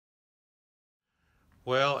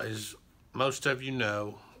Well, as most of you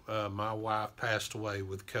know, my wife passed away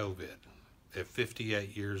with COVID at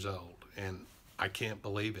 58 years old, and I can't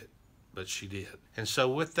believe it, but she did. And so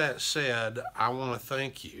with that said, I want to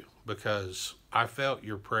thank you because I felt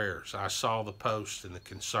your prayers. I saw the posts and the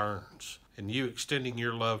concerns, and you extending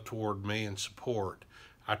your love toward me and support.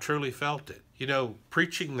 I truly felt it. You know,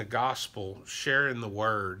 preaching the gospel, sharing the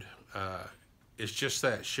word, is just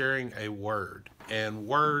that, sharing a word. And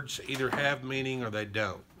words either have meaning or they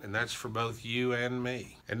don't. And that's for both you and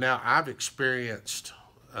me. And now I've experienced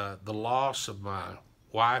the loss of my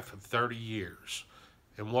wife of 30 years.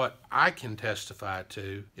 And what I can testify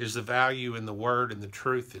to is the value in the word and the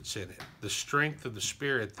truth that's in it. The strength of the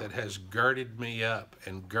Spirit that has girded me up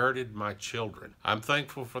and girded my children. I'm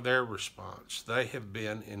thankful for their response. They have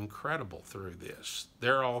been incredible through this.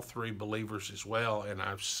 They're all three believers as well, and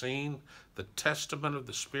I've seen the testament of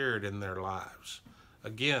the Spirit in their lives.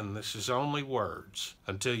 Again, this is only words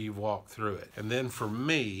until you've walked through it. And then for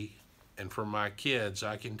me and for my kids,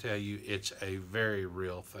 I can tell you it's a very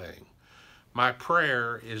real thing. My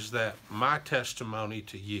prayer is that my testimony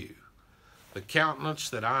to you, the countenance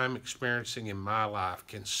that I'm experiencing in my life,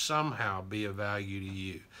 can somehow be of value to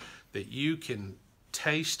you, that you can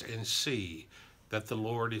taste and see that the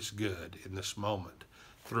Lord is good in this moment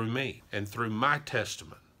through me and through my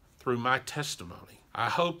testament, through my testimony. I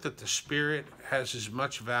hope that the Spirit has as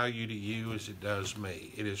much value to you as it does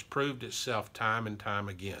me. It has proved itself time and time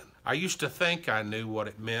again. I used to think I knew what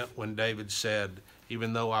it meant when David said,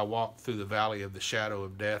 even though I walk through the valley of the shadow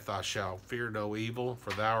of death, I shall fear no evil,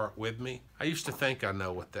 for thou art with me. I used to think I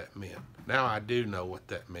know what that meant. Now I do know what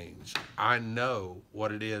that means. I know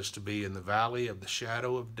what it is to be in the valley of the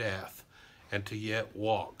shadow of death and to yet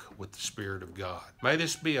walk with the Spirit of God. May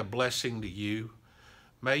this be a blessing to you.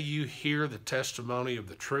 May you hear the testimony of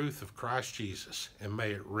the truth of Christ Jesus, and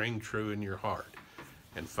may it ring true in your heart.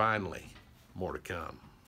 And finally, more to come.